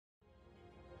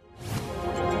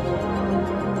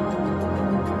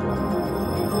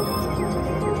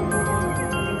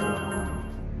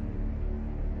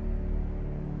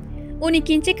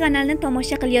12 kanalni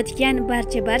tomosha qilayotgan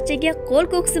barchaga qo'l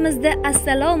ko'ksimizda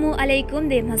assalomu alaykum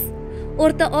deymiz.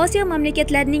 O'rta Osiyo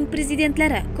mamlakatlarining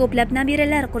prezidentlari ko'plab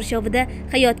nabiralar qurshovida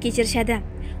hayot kechirishadi.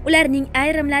 Ularning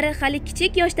ayrimlari hali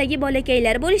kichik yoshdagi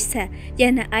bolakaylar bo'lishsa,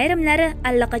 yana ayrimlari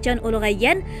allaqachon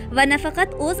ulg'aygan va nafaqat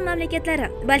o'z mamlakatlari,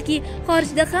 balki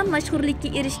xorijda ham mashhurlikka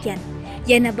erishgan.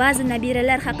 Yana ba'zi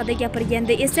nabiralar haqida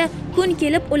gapirganda esa kun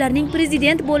kelib ularning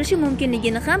prezident bo'lishi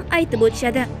mumkinligini ham aytib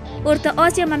o'tishadi. O'rta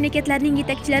Osiyo mamlakatlarining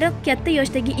yetakchilari katta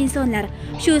yoshdagi insonlar.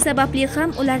 Shu sababli ham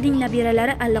ularning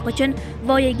nabiralari allaqachon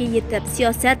voyaga yetib,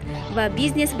 siyosat va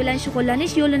biznes bilan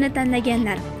shug'ullanish yo'lini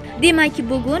tanlaganlar. Demak,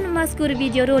 bugun mazkur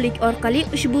videorolik orqali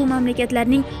ushbu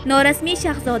mamlakatlarning norasmiy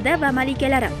shahzoda va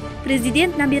malikalari,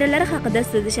 prezident nabiralari haqida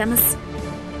so'zlashamiz.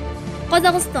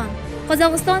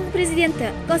 Qozog'iston prezidenti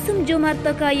Qosim-Jo'mart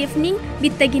Tokayevning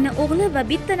bittagina o'g'li va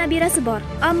bitta nabirasi bor.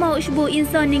 Ammo ushbu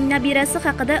insonning nabirasi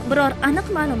haqida biror aniq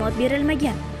ma'lumot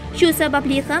berilmagan. Shu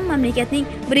sababli ham mamlakatning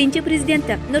birinchi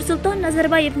prezidenti Nursulton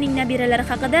Nazarboyevning nabiralari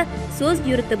haqida so'z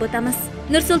yuritib o'tamiz.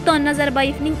 Nursulton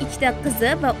Nazarboyevning 2 ta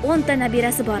qizi va 10 ta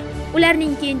nabirasi bor.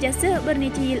 Ularning kenjasi bir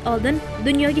necha yil oldin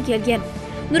dunyoga kelgan.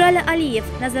 Nurali Aliyev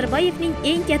Nazarboyevning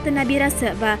eng katta nabirasi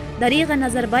va Darig'a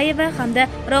Nazarboyeva hamda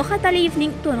Rohat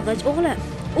Aliyevning to'ng'ich o'g'li.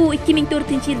 U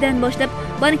 2004-yildan boshlab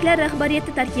banklar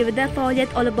rahbariyati tarkibida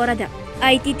faoliyat olib boradi.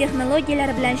 IT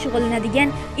texnologiyalari bilan shug'ullanadigan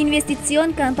investitsion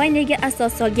kompaniyaga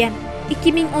asos solgan.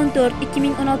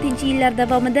 2014-2016-yillar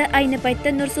davomida ayni paytda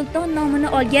Nursulton nomini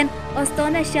olgan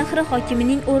Ostona shahri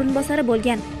hokimining o'rinbosari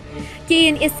bo'lgan.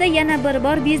 Keyin esa yana bir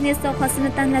bor biznes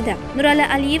sohasini tanladi. Nurali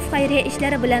Aliyev xayriya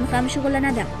ishlari bilan ham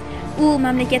shug'ullanadi. U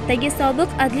mamlakatdagi sobiq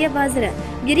adliya vaziri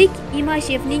Birik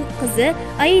Imashevning qizi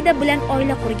Aida bilan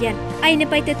oila qurgan. Ayni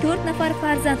paytda 4 nafar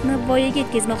farzandni voyaga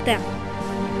yetkazmoqda.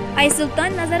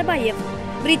 Aysulton Nazarboyev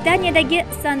Britaniyadagi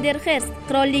Sanderhurst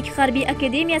qirollik harbiy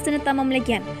akademiyasini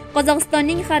tamomlagan.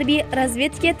 Qozog'istonning harbiy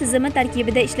razvedka tizimi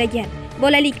tarkibida ishlagan.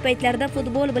 Bolalik paytlarida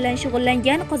futbol bilan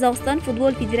shug'ullangan, Qozog'iston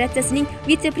futbol federatsiyasining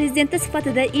vitse-prezidenti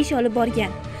sifatida ish olib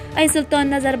borgan. Aysulton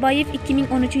Nazarboyev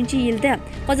 2013-yilda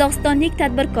qozog'istonlik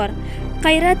tadbirkor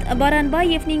Qayrat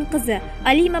Baranbayevning qizi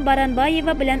Alima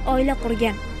Baranbayeva bilan oila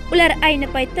qurgan. Ular ayni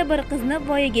paytda bir qizni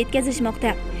voyaga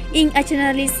yetkazishmoqda. Eng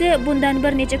achinarlisi, bundan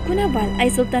bir necha kun avval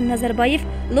Aysulton Nazarboyev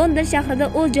London shahrida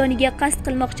o'z joniga qasd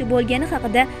qilmoqchi bo'lgani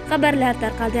haqida xabarlar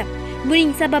tarqaldi.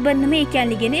 Buning sababi nima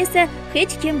ekanligini esa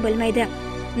hech kim bilmaydi.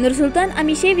 Nursulton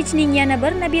Amishevichning yana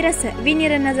bir nabirasi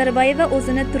Venera Nazarboyeva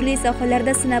o'zini turli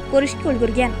sohalarda sinab ko'rishga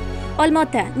ulgurgan.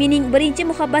 Olmaota mening birinchi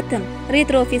muhabbatim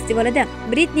retro festivalida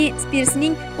Britney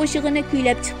Spearsning qo'shig'ini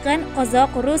kuylab chiqqan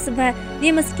qozoq, rus va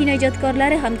nemis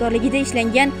kinoijodkorlari hamkorligida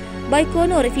ishlangan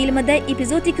Baykonur filmida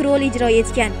epizodik rol ijro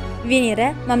etgan. Venera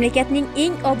mamlakatning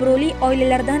eng obro'li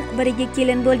oilalaridan biriga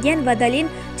kelin bo'lgan va Dalin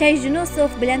Chayjunusov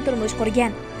bilan turmush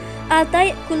qurgan. Altay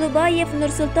Kulubayev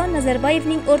Nursulton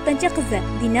Nazarboyevning o'rtancha qizi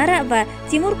Dinara va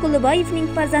Timur Kulubayevning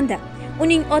farzandi.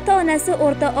 Uning ota-onasi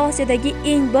O'rta Osiyodagi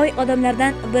eng boy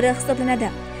odamlardan biri hisoblanadi.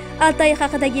 Altay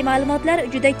haqidagi ma'lumotlar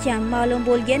juda kam ma'lum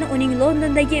bo'lgani, uning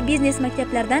Londondagi biznes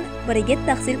maktablaridan biriga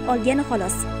tahsil olgani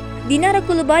xolos. Dinara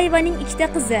Kulubayevaning 2 ta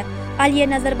qizi Aliya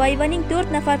Nazarboyevaning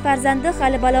 4 nafar farzandi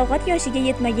hali balog'at yoshiga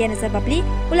yetmagani sababli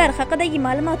ular haqidagi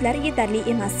ma'lumotlar yetarli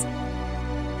emas.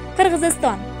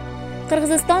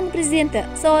 Qirg'iziston prezidenti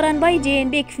Sooronbay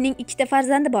Jeenbekovning 2 ta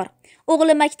farzandi bor.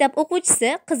 O'g'li maktab o'quvchisi,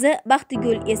 qizi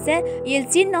Baxtigul esa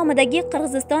Yeltsin nomidagi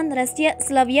Qirg'iziston Rossiya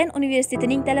Slavyan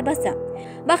universitetining talabasi.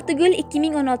 Baxtigul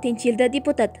 2016-yilda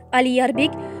deputat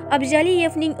Aliyarbek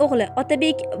Abjaliyevning o'g'li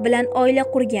Otabek bilan oila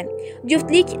qurgan.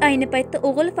 Juftlik ayni paytda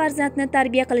o'g'il farzandni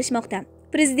tarbiya qilishmoqda.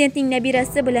 Prezidentning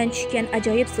nabirasi bilan tushgan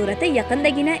ajoyib surati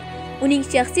yaqindagina uning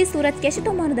shaxsiy suratkashi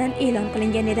tomonidan e'lon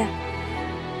qilingan edi.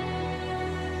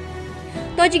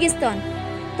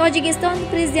 Tojikiston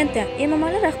prezidenti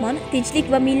Emomali Rahmon tinchlik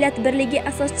va millat birligi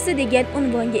asoschisi degan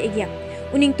unvonga ega.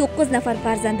 Uning 9 nafar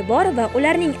farzandi bor va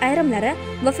ularning ayrimlari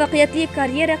muvaffaqiyatli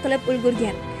karyera qilib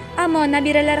ulgurgan. Ammo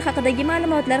nabiralar haqidagi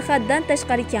ma'lumotlar haddan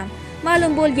tashqari kam.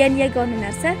 Ma'lum bo'lgan yagona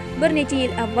narsa, bir necha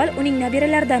yil avval uning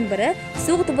nabiralaridan biri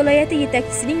Sug'd viloyati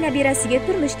yetakchisining nabirasiga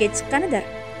turmushga chiqqanidir.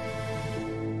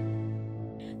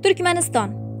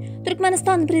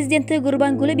 Turkmaniston prezidenti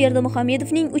Gurbanguli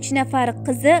Berdimuhamedovning 3 nafar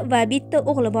qizi va bitta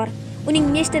o'g'li bor. Uning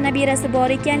nechta nabirasi bor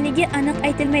ekanligi aniq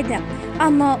aytilmaydi.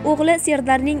 Ammo o'g'li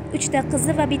Serdarning 3 ta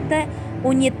qizi va bitta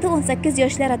 17-18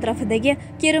 yoshlar atrofidagi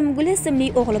Kerimguli ismli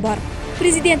o'g'li bor.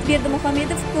 Prezident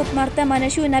Berdimuhamedov ko'p marta mana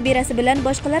shu nabirasi bilan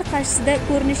boshqalar qarshisida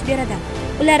ko'rinish beradi.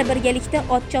 Ular birgalikda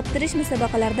ot choptirish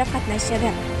musobaqalarida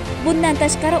qatnashadi. Bundan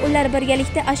tashqari ular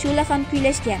birgalikda ashula ham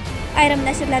kuylashgan. Ayrim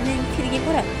nashrlarning fikriga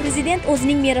ko'ra, prezident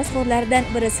o'zining merosxo'rlaridan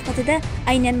biri sifatida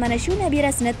aynan mana shu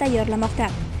nabirasini tayyorlamoqda.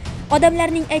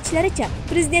 Odamlarning aytishlaricha,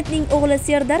 prezidentning o'g'li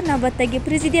Serdar navbatdagi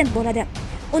prezident bo'ladi.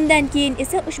 Undan keyin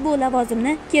esa ushbu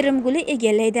lavozimni Kerimguli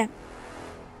egallaydi.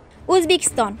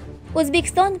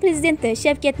 O'zbekiston prezidenti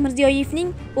Shavkat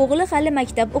Mirziyoyevning o'g'li hali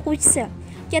maktab o'quvchisi.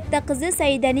 Katta qizi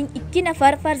Saidaning 2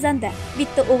 nafar farzandi,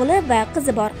 bitta o'g'li va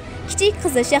qizi bor. Kichik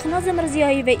qizi Shahnoza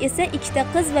Mirziyoyeva esa 2 ta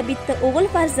qiz va bitta o'g'il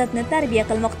farzandni tarbiya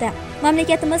qilmoqda.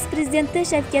 Mamlakatimiz prezidenti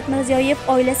Shavkat Mirziyoyev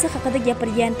oilasi haqida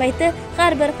gapirgan payti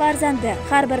har bir farzandi,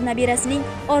 har bir nabirasining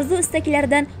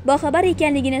orzu-istaklaridan boxabar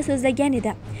ekanligini so'zlagan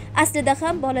edi. Aslida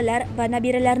ham bolalar va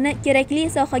nabiralarni kerakli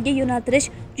sohaga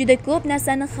yo'naltirish juda ko'p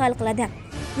narsani hal qiladi.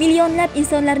 Millionlab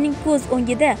insonlarning ko'z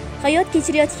o'ngida hayot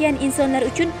kechirayotgan insonlar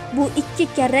uchun bu 2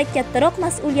 karra kattaroq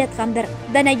mas'uliyat hamdir.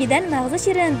 Danagidan mag'zi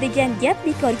shirin degan gap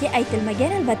bekorga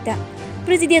aytilmagan albatta.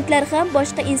 Prezidentlar ham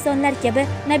boshqa insonlar kabi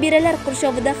nabiralar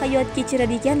qurshovida hayot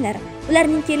kechiradiganlar.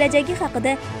 Ularning kelajagi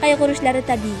haqida qayg'urishlari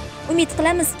tabiiy. Umid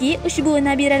qilamizki, ushbu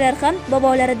nabiralar ham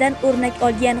bobolaridan o'rnak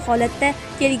olgan holatda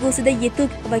kelgusida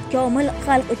yetuk va komil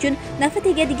xalq uchun nafi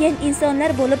tegadigan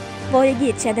insonlar bo'lib voyaga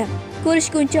yetishadi.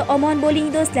 Ko'rishguncha omon bo'ling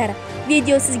do'stlar.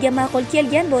 Video sizga ma'qul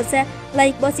kelgan bo'lsa,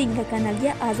 like bosing va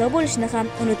kanalga a'zo bo'lishni ham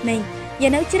unutmang.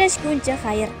 Yana uchrashguncha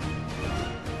xayr.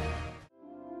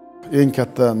 Eng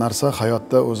katta narsa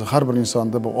hayotda o'zi har bir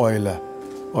insonda bu oila.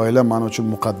 Oila men uchun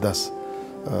muqaddas.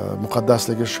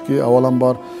 Muqaddasligi shuki,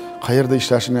 avvalambor qayerda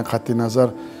ishlashining qat'iy nazar,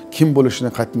 kim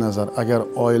bo'lishining qat'iy nazar. Agar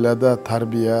oilada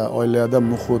tarbiya, oilada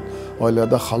muhit,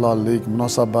 oilada halollik,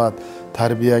 munosabat,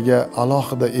 tarbiyaga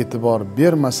alohida e'tibor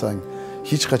bermasang,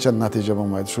 hech qachon natija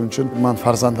bo'lmaydi. Shuning uchun men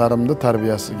farzandlarimning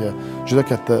tarbiyasiga juda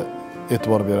katta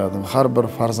e'tibor berardim. Har bir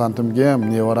farzandimga ham,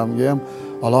 nevaramga ham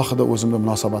alohida o'zimning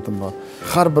munosabatim bor.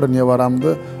 Har bir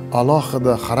nevaramni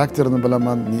alohida xarakterini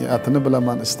bilaman, niyatini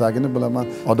bilaman, istagini bilaman.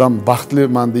 Odam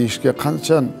baxtliman deyishga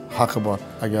qancha haqqi bor.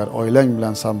 Agar oilang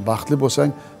bilan sen baxtli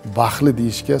bo'lsang, baxtli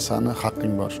deyishga seni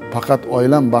haqqing bor. Faqat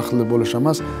oilam baxtli bo'lish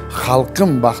emas,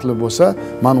 xalqim baxtli bo'lsa,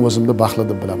 men o'zimni baxtli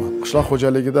deb bilaman. Qishloq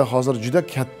xo'jaligida hozir juda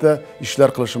katta ishlar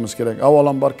qilishimiz kerak.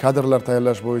 Avvalambor kadrlar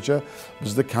tayyorlash bo'yicha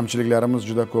bizda kamchiliklarimiz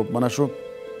juda ko'p. Mana shu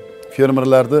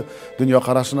fermerlarni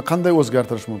dunyoqarashini qanday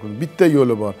o'zgartirish mumkin? Bitta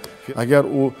yo'li bor. Agar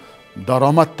u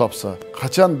daromad topsa,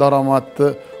 qachon daromadni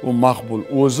u maqbul,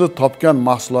 o'zi topgan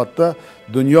mahsulotda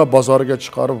dunyo bozoriga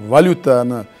chiqarib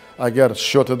valyutani agar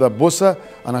shotida bo'lsa,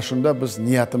 ana shunda biz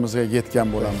niyatimizga yetgan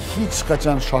bo'lamiz. Hech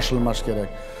qachon shoshilmash kerak.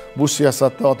 Bu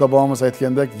siyosatda ota-bobomiz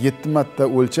aytgandek 7 marta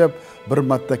o'lchab, 1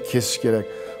 marta kesish kerak.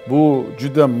 Bu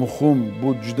juda muhim, bu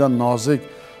juda nozik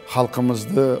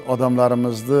xalqimizni,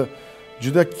 odamlarimizni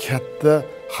juda katta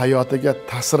hayotiga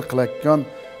ta'sir qilayotgan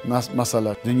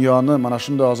masala. Dunyoni mana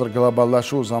shunday hozir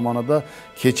globallashuv zamonida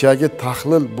kechagi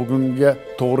tahlil bugunga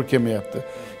to'g'ri kelmayapti.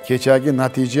 Kechagi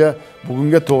natija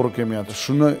bugunga to'g'ri kelmayapti.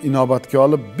 Shuni inobatga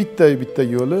olib bitta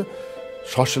yo'li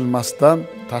shoshilmasdan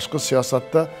tashqi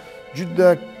siyosatda juda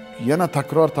yana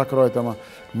takror aytaman,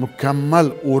 mukammal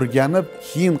o'rganib,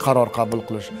 keyin qaror qabul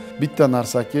qilish. Bitta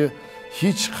narsaki,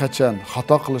 hech qachon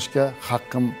xato qilishga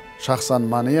haqqim shaxsan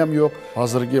meni ham yo'q,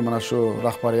 hozirgi mana shu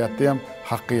rahbariyatda ham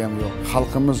haqqi ham yo'q.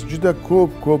 Xalqimiz juda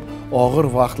ko'p og'ir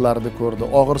vaqtlarni ko'rdi,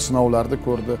 og'ir sinovlarni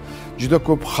ko'rdi, juda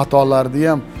ko'p xatolarni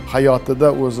ham hayotida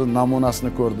o'zi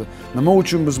namunasini ko'rdi. Nima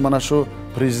uchun biz mana shu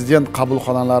prezident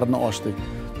qabulxonalarini ochdik?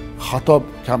 Xato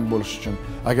kam bo'lish uchun.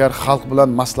 Agar xalq bilan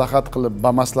maslahat qilib,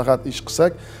 bamaslahat ish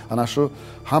qilsak, ana shu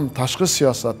ham tashqi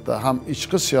siyosatda, ham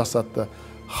ichki siyosatda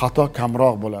xato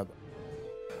kamroq bo'ladi.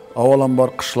 Avvalambor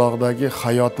qishloqdagi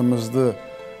hayotimizni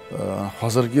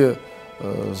hozirgi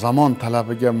zamon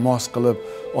talabiga mos qilib,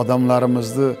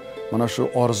 odamlarimizni mana shu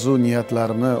orzu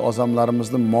niyatlarini,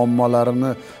 odamlarimizning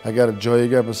muammolarini agar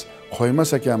joyiga biz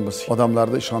qo'ymas ekanmiz,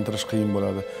 odamlarni ishontirish qiyin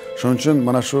bo'ladi. Shuning uchun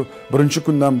mana shu birinchi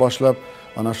kundan boshlab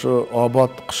ana shu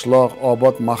obod qishloq,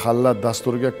 obod mahalla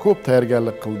dasturiga ko'p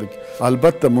tayyorgarlik qildik.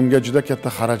 Albatta bunga juda katta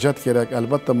xarajat kerak,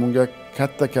 albatta bunga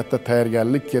katta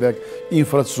tayyorgarlik kerak,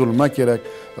 infratuzilma kerak.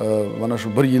 Mana shu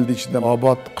 1 yil ichida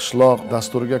obod qishloq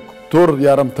dasturiga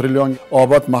 4,5 trillion,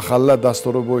 obod mahalla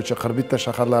dasturi bo'yicha 41 ta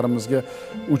shaharlarimizga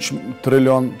 3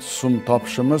 trillion so'm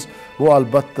topishimiz bu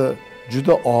albatta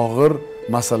juda og'ir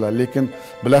masala. Lekin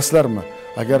bilasizlarmi,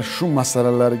 agar shu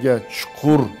masalalarga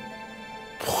chuqur,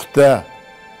 puxta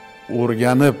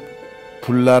o'rganib,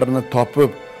 pullarni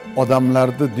topib,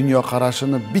 odamlarni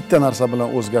dunyoqarashini bitta narsa bilan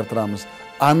o'zgartiramiz.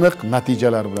 Aniq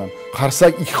natijalar bilan.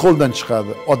 Qarsak 2 qo'ldan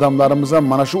chiqadi. Odamlarimiz ham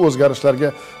mana shu o'zgarishlarga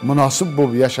munosib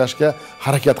bo'lib yashashga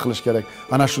harakat qilish kerak.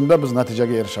 Ana shunda biz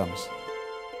natijaga erishamiz.